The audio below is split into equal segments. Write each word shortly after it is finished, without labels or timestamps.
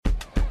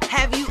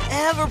Have you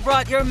ever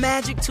brought your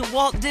magic to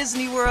Walt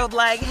Disney World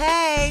like,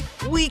 hey,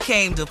 we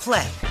came to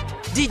play?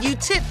 Did you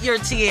tip your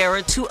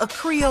tiara to a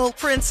Creole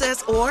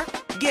princess or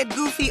get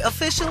goofy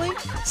officially?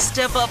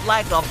 Step up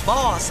like a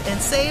boss and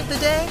save the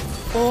day?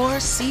 Or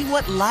see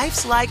what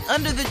life's like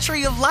under the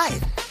tree of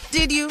life?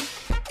 Did you?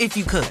 If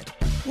you could.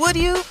 Would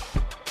you?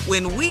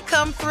 When we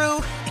come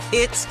through,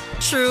 it's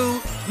true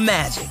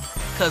magic.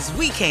 'Cause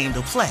we came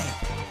to play.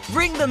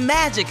 Bring the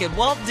magic at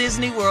Walt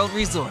Disney World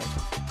Resort.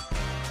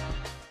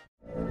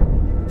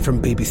 From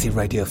BBC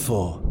Radio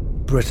 4,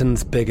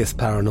 Britain's biggest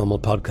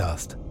paranormal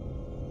podcast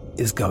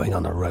is going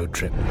on a road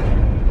trip.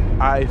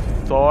 I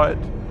thought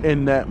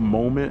in that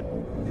moment,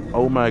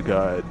 oh my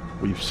God,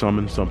 we've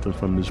summoned something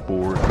from this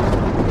board.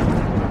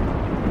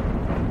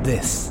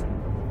 This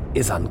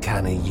is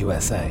Uncanny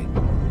USA.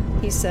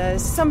 He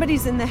says,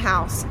 somebody's in the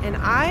house, and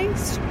I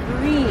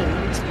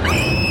screamed.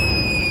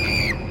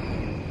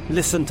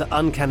 Listen to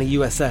Uncanny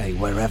USA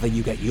wherever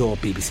you get your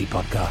BBC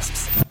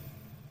podcasts,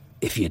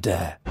 if you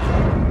dare.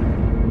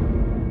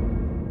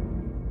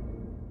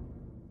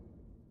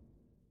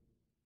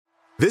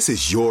 This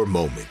is your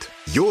moment,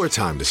 your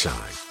time to shine,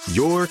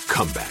 your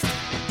comeback.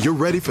 You're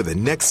ready for the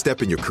next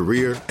step in your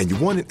career, and you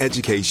want an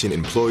education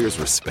employers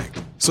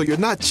respect. So you're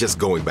not just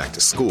going back to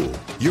school,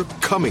 you're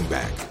coming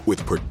back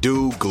with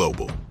Purdue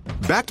Global.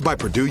 Backed by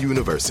Purdue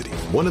University,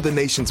 one of the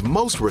nation's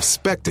most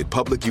respected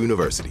public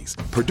universities,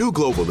 Purdue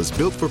Global is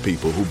built for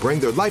people who bring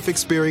their life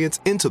experience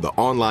into the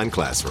online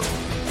classroom.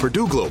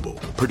 Purdue Global,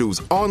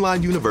 Purdue's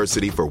online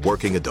university for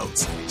working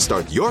adults.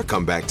 Start your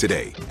comeback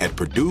today at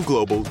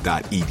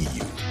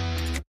purdueglobal.edu.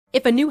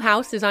 If a new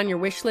house is on your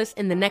wish list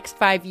in the next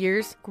 5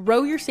 years,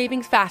 grow your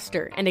savings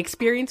faster and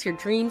experience your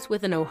dreams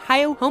with an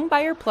Ohio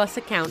Homebuyer Plus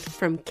account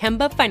from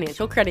Kemba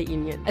Financial Credit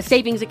Union. A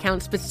savings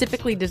account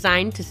specifically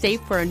designed to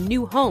save for a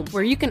new home,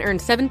 where you can earn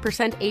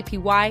 7%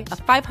 APY, a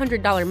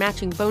 $500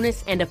 matching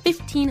bonus, and a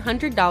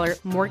 $1,500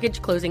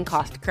 mortgage closing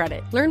cost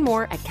credit. Learn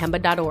more at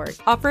Kemba.org.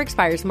 Offer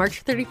expires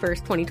March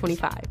 31st,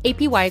 2025.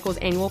 APY equals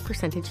annual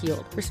percentage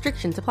yield.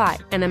 Restrictions apply.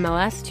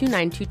 NMLS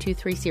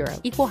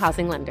 292230. Equal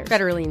housing lender.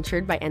 Federally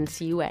insured by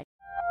NCUA.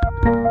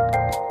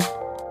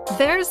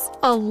 There's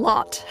a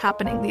lot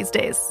happening these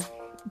days,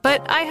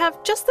 but I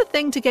have just the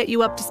thing to get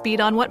you up to speed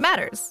on what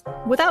matters,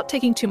 without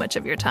taking too much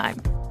of your time.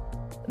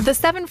 The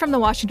 7 from the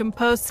Washington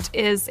Post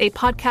is a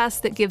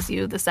podcast that gives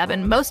you the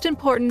 7 most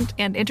important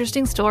and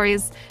interesting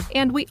stories,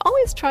 and we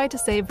always try to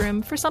save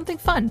room for something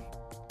fun.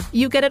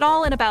 You get it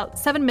all in about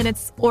 7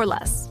 minutes or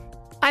less.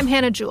 I'm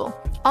Hannah Jewell.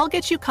 I'll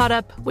get you caught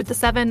up with the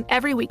 7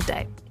 every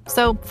weekday,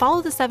 so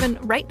follow the 7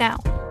 right now.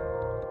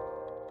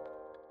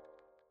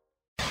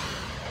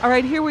 All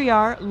right, here we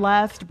are.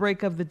 Last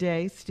break of the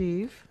day,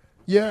 Steve.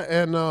 Yeah,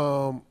 and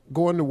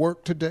going to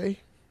work today.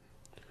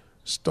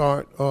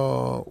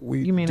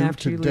 You mean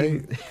after today.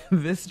 you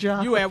leave this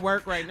job? You at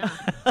work right now?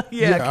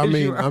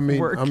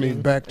 I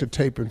mean, back to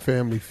taping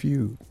Family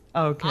Feud.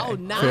 Okay. Oh,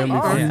 nice. Family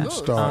Feud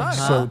starts.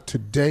 So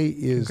today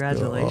is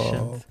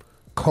the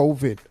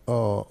COVID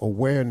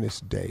awareness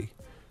day.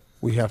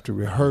 We have to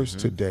rehearse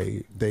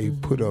today. They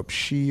put up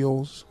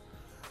shields.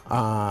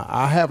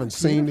 I haven't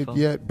seen it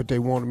yet, but they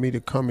wanted me to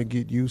come and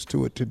get used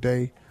to it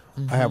today.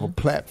 I have a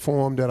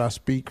platform that I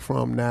speak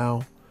from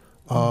now.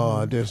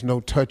 There's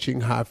no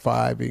touching,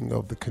 high-fiving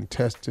of the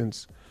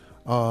contestants.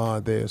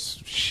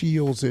 There's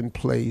shields in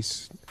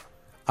place.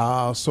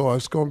 So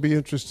it's going to be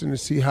interesting to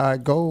see how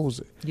it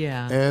goes.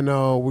 Yeah. And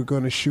we're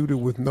going to shoot it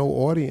with no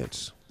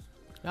audience.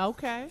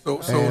 Okay. So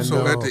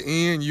at the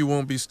end, you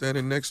won't be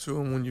standing next to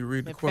him when you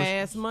read the question.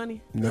 Fast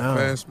money? No.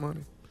 Fast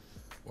money.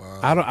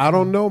 Wow. I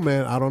don't know,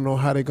 man. I don't know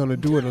how they're going to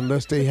do it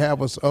unless they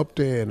have us up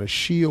there and a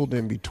shield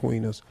in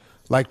between us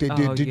like they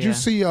did. Did you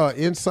see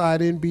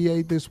Inside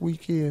NBA this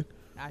weekend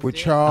with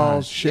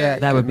Charles, Shaq,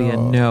 that would be a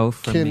no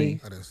for Kenny?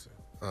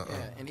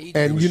 me.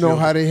 And you know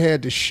how they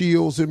had the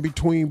shields in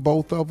between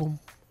both of them?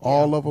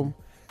 All of them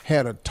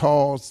had a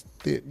tall,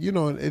 you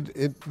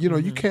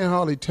can't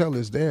hardly tell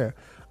it's there.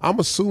 I'm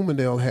assuming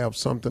they'll have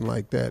something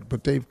like that,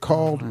 but they've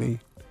called me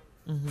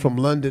from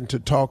London to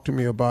talk to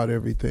me about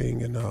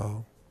everything. And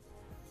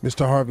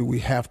Mr. Harvey, we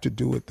have to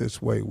do it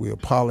this way. We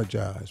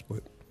apologize,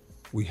 but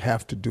we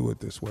have to do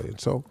it this way.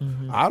 And so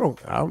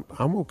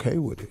I'm okay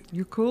with it.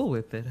 You're cool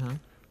with it, huh?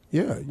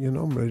 Yeah,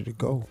 I'm ready to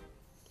go.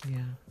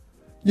 Yeah.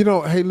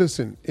 Hey,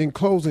 listen, in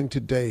closing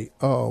today,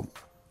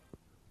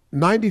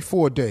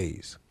 94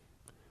 days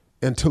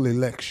until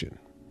election.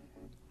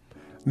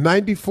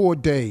 94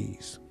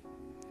 days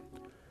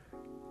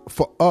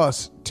for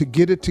us to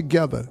get it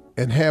together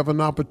and have an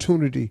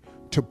opportunity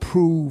to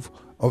prove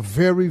a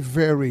very,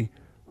 very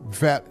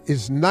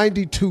it's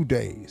 92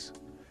 days.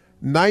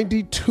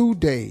 92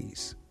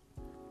 days.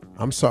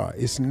 I'm sorry.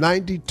 It's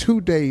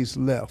 92 days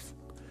left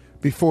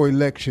before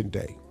Election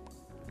Day.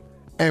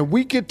 And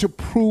we get to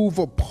prove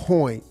a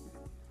point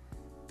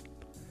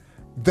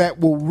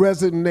that will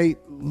resonate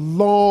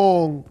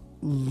long,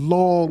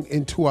 long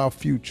into our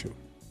future.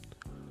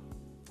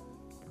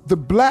 The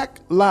Black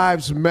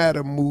Lives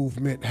Matter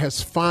movement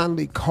has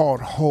finally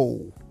caught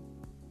hold.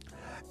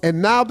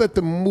 And now that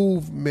the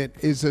movement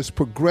is as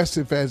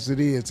progressive as it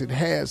is, it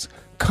has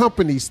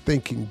companies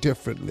thinking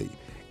differently.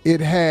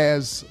 It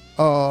has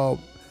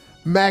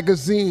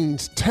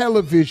magazines,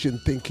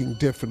 television thinking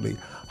differently.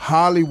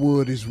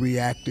 Hollywood is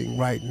reacting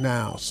right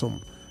now.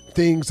 Some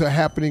things are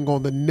happening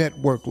on the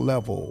network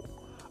level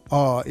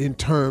in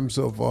terms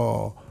of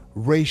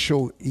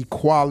racial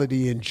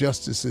equality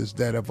injustices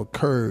that have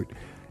occurred.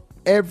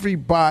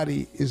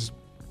 Everybody is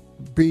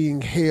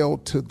being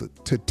held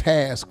to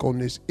task on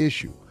this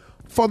issue,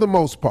 for the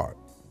most part.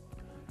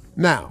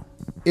 Now,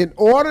 in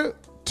order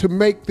to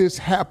make this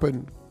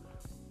happen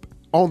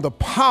on the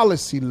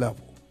policy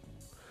level,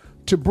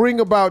 to bring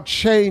about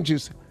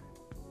changes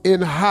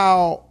in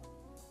how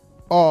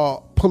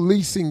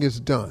policing is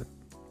done.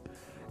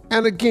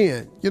 And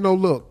again,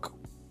 look,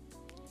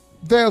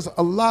 there's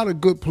a lot of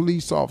good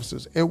police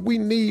officers, and we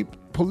need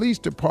police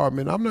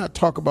department. I'm not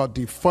talking about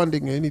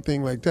defunding or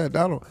anything like that.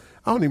 I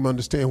don't even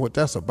understand what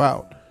that's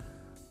about.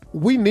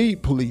 We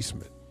need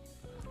policemen,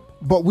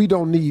 but we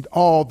don't need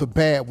all the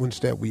bad ones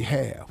that we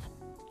have.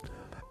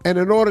 And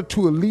in order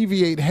to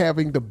alleviate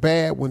having the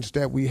bad ones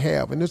that we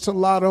have, and it's a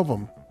lot of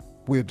them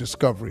we're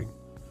discovering,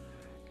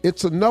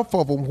 it's enough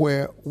of them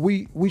where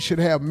we should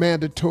have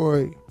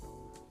mandatory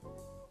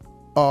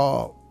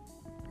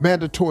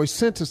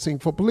sentencing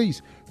for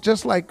police,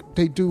 just like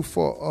they do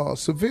for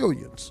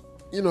civilians.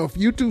 If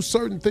you do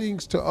certain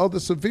things to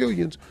other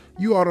civilians,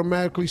 you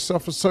automatically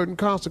suffer certain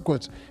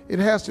consequences. It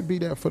has to be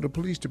that for the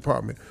police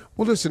department.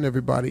 Well, listen,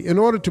 everybody, in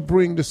order to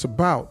bring this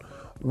about,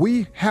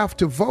 we have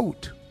to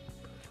vote.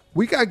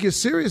 We got to get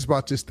serious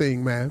about this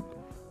thing, man.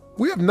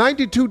 We have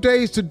 92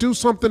 days to do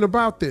something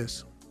about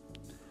this.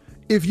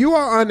 If you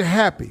are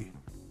unhappy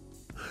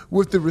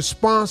with the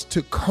response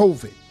to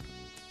COVID,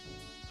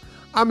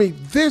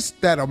 this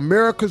that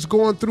America's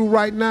going through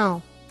right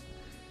now,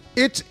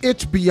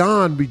 it's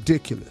beyond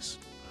ridiculous.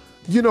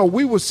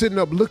 We were sitting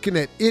up looking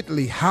at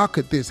Italy. How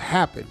could this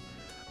happen?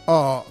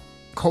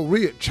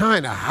 Korea,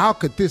 China, how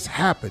could this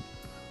happen?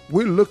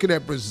 We're looking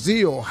at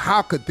Brazil.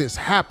 How could this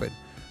happen?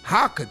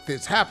 How could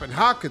this happen?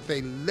 How could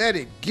they let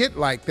it get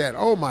like that?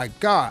 Oh, my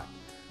God.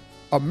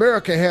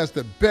 America has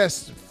the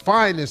best,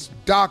 finest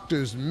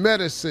doctors,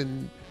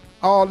 medicine,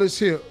 all this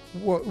here.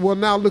 Well,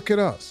 now look at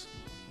us.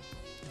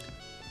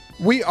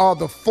 We are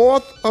the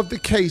fourth of the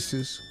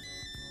cases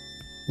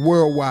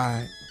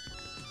worldwide.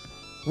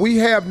 We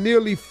have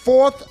nearly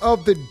fourth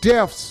of the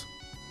deaths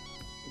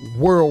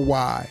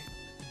worldwide.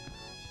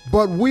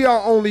 But we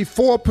are only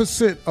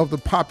 4% of the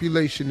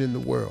population in the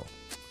world.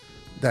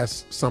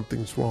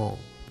 Something's wrong.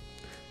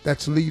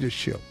 That's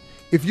leadership.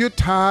 If you're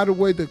tired of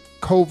the way the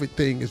COVID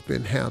thing has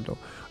been handled,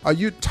 are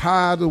you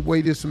tired of the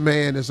way this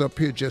man is up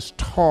here just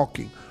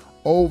talking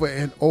over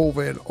and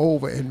over and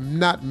over and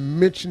not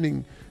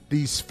mentioning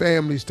these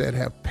families that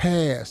have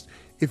passed?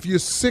 If you're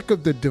sick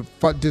of this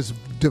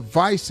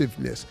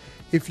divisiveness,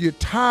 if you're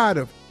tired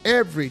of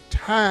every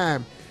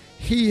time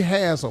he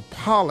has a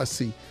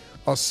policy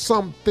or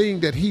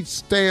something that he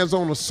stands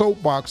on a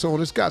soapbox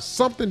on, it's got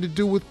something to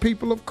do with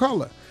people of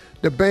color.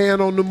 The ban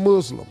on the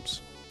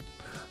Muslims,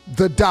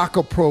 the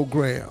DACA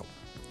program,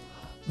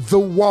 the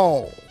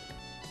wall,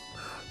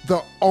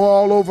 the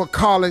all over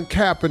Colin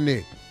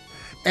Kaepernick.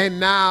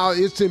 And now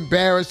it's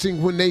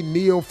embarrassing when they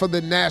kneel for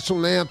the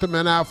national anthem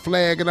and our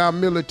flag and our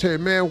military.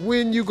 Man,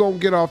 when you gonna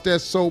get off that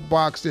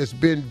soapbox that's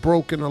been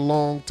broken a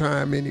long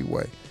time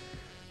anyway?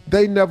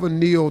 They never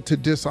kneel to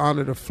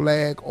dishonor the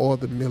flag or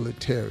the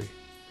military.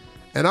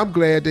 And I'm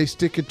glad they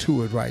sticking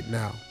to it right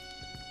now,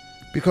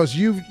 because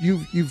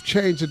you've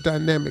changed the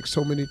dynamic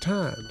so many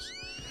times.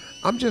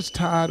 I'm just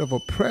tired of a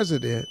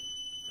president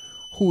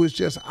who is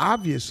just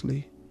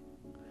obviously,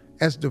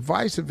 as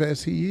divisive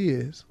as he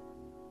is,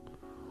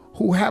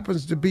 who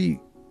happens to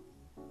be,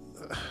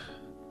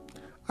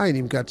 I ain't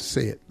even got to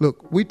say it.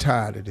 Look, we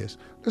tired of this.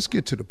 Let's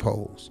get to the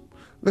polls.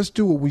 Let's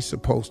do what we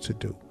supposed to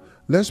do.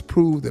 Let's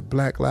prove that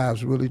Black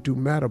lives really do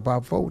matter by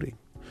voting.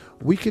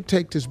 We could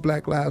take this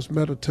Black Lives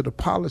Matter to the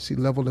policy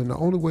level, and the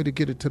only way to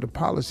get it to the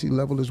policy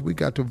level is we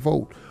got to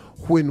vote.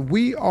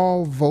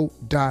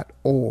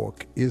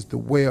 WhenWeAllVote.org is the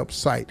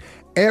website.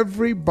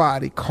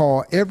 Everybody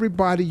call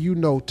everybody you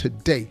know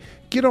today.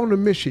 Get on the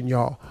mission,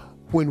 y'all.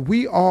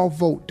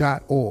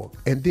 WhenWeAllVote.org.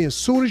 And then as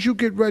soon as you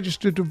get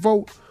registered to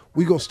vote,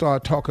 we're going to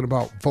start talking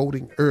about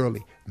voting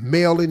early,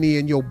 mailing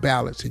in your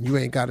ballots, and you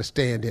ain't got to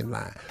stand in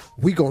line.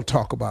 We're going to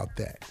talk about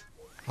that.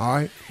 All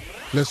right?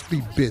 Let's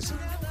be busy.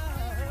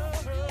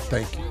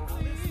 Thank you.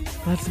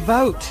 Let's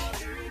vote.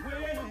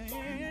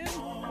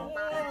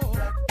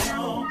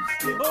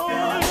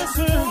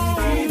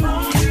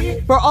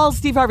 For all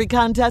Steve Harvey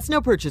contests,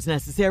 no purchase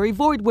necessary,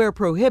 void where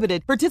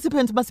prohibited.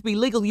 Participants must be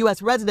legal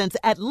U.S. residents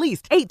at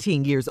least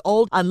 18 years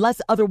old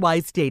unless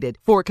otherwise stated.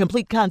 For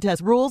complete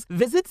contest rules,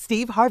 visit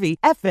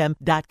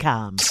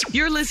SteveHarveyFM.com.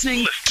 You're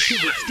listening to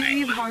the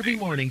Steve Harvey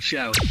Morning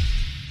Show.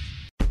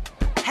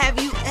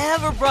 Have you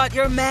ever brought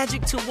your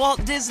magic to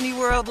Walt Disney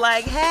World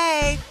like,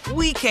 hey,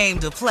 we came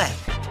to play?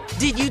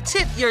 Did you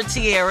tip your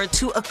tiara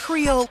to a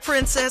Creole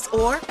princess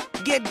or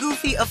get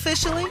goofy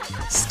officially?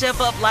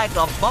 Step up like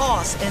a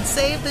boss and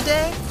save the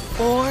day?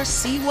 Or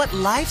see what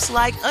life's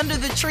like under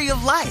the tree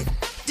of life?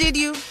 Did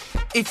you?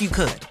 If you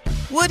could,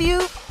 would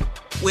you?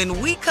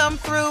 When we come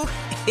through,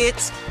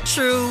 it's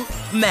true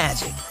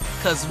magic.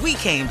 'Cause we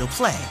came to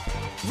play.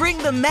 Bring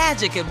the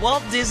magic at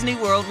Walt Disney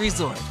World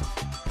Resort.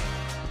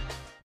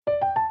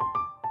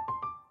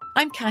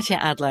 I'm Katya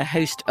Adler,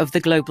 host of The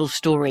Global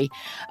Story.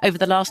 Over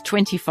the last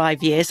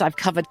 25 years, I've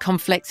covered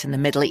conflicts in the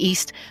Middle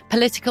East,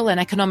 political and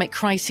economic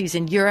crises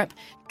in Europe,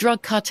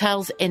 drug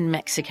cartels in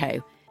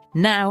Mexico.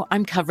 Now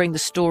I'm covering the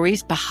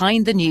stories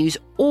behind the news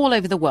all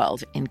over the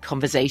world in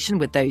conversation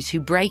with those who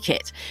break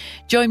it.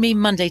 Join me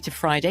Monday to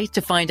Friday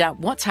to find out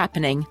what's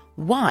happening,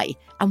 why,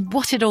 and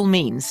what it all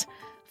means.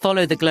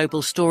 Follow The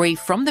Global Story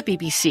from the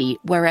BBC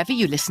wherever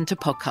you listen to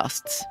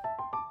podcasts.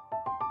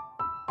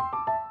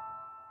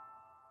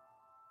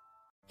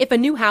 If a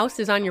new house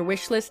is on your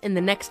wish list in the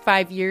next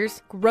 5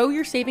 years, grow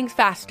your savings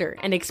faster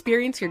and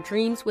experience your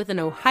dreams with an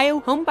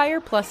Ohio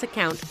Homebuyer Plus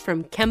account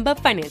from Kemba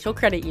Financial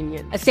Credit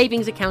Union. A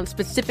savings account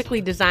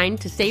specifically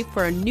designed to save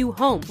for a new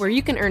home, where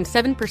you can earn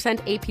 7%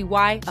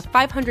 APY, a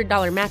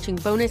 $500 matching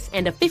bonus,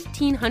 and a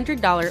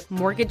 $1,500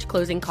 mortgage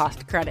closing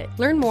cost credit.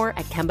 Learn more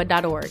at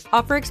Kemba.org.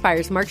 Offer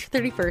expires March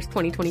 31st,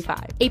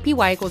 2025.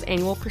 APY equals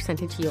annual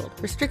percentage yield.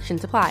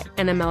 Restrictions apply.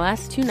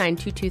 NMLS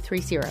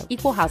 292230.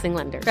 Equal housing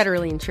lender.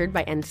 Federally insured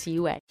by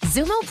NCUA.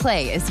 Xumo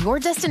Play is your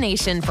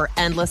destination for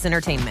endless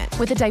entertainment.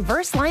 With a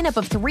diverse lineup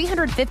of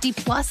 350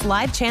 plus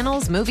live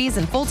channels, movies,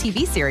 and full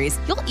TV series,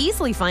 you'll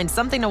easily find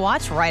something to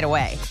watch right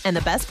away. And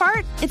the best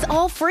part? It's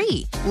all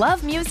free.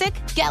 Love music?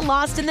 Get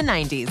lost in the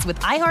 90s with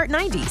iHeart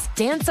 90s.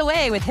 Dance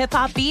away with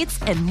hip-hop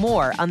beats and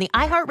more on the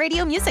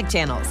iHeartRadio music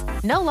channels.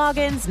 No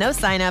logins, no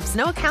signups,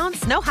 no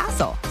accounts, no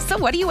hassle. So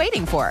what are you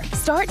waiting for?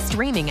 Start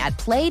streaming at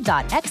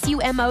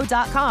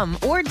play.xumo.com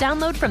or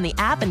download from the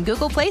app and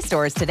Google Play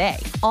stores today.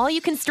 All you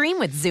can stream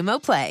with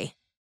Xumo Play.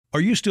 Are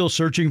you still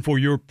searching for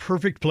your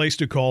perfect place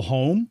to call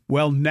home?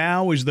 Well,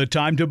 now is the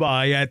time to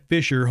buy at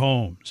Fisher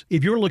Homes.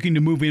 If you're looking to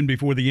move in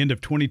before the end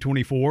of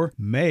 2024,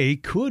 May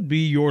could be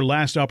your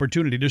last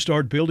opportunity to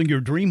start building your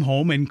dream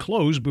home and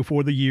close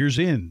before the year's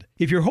end.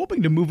 If you're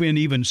hoping to move in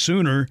even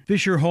sooner,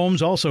 Fisher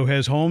Homes also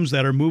has homes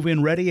that are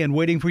move-in ready and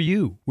waiting for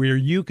you, where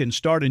you can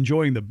start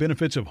enjoying the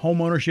benefits of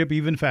homeownership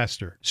even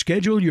faster.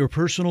 Schedule your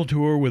personal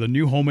tour with a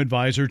new home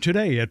advisor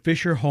today at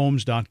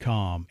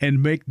FisherHomes.com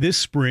and make this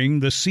spring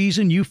the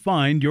season you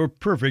find your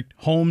perfect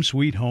home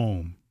sweet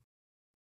home.